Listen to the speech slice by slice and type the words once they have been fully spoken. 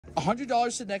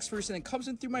$100 to the next person that comes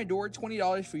in through my door,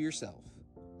 $20 for yourself.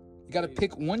 You got to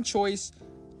pick one choice.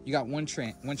 You got one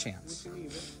chance.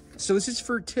 So this is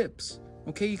for tips.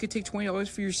 Okay, you could take $20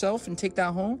 for yourself and take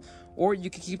that home, or you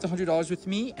could keep the $100 with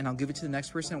me and I'll give it to the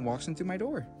next person that walks in through my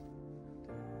door.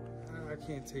 I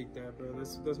can't take that, bro.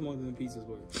 That's more than the pizza's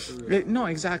worth. For real. No,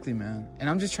 exactly, man. And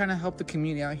I'm just trying to help the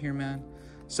community out here, man.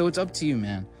 So it's up to you,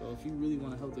 man. Well, if you really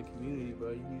want to help the community,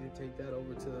 bro, you need to take that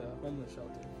over to the homeless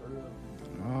shelter, for real.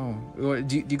 Oh,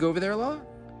 do you go over there a lot?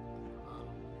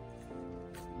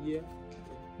 Yeah.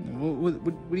 What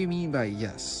do you mean by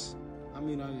yes? I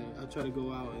mean, I try to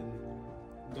go out and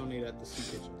donate at the soup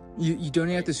kitchen. You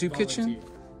donate at the soup kitchen?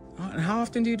 Oh, and how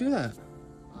often do you do that?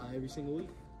 Every single week.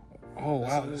 Oh,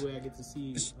 wow. That's the only way I get to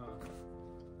see. It's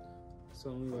the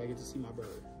only way I get to see my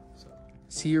brother. So.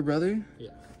 See your brother? Yeah.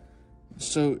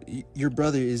 So your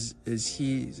brother is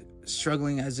he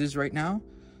struggling as is right now?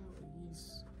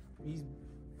 He's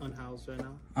unhoused right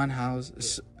now. Unhoused.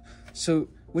 Yeah. So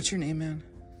what's your name, man?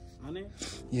 My name?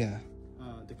 Yeah.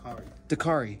 Dakari.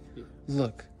 Dakari. Yeah.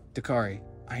 Look, Dakari,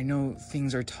 I know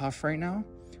things are tough right now,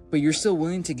 but you're still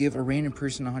willing to give a random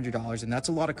person $100, and that's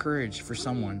a lot of courage for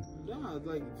someone. Nah,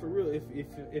 like, for real,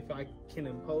 if I can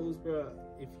impose, bro,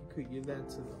 if you could give that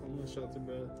to the homeless shelter,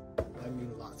 bro, that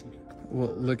means a lot to me.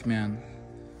 Well, look, man,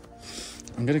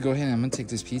 I'm gonna go ahead and I'm gonna take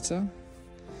this pizza,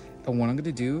 and what I'm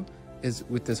gonna do is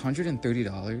with this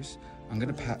 $130, I'm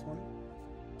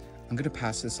gonna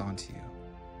pass this on to you,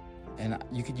 and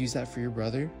you could use that for your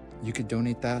brother. You could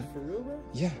donate that. For real, bro?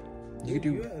 Yeah. You could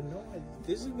do. Yeah, no,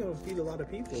 this is gonna feed a lot of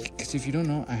people. Because if you don't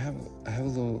know, I have a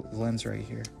little lens right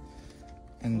here,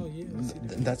 and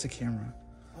that's a camera.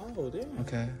 Oh, damn.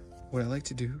 Okay. What I like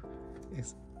to do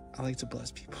is I like to bless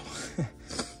people,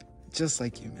 just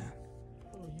like you, man.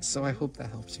 So I hope that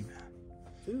helps you, man.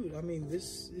 Dude, I mean,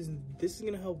 this is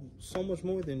gonna help so much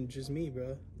more than just me,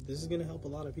 bro. This is gonna help a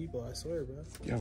lot of people. I swear, bro. Yeah.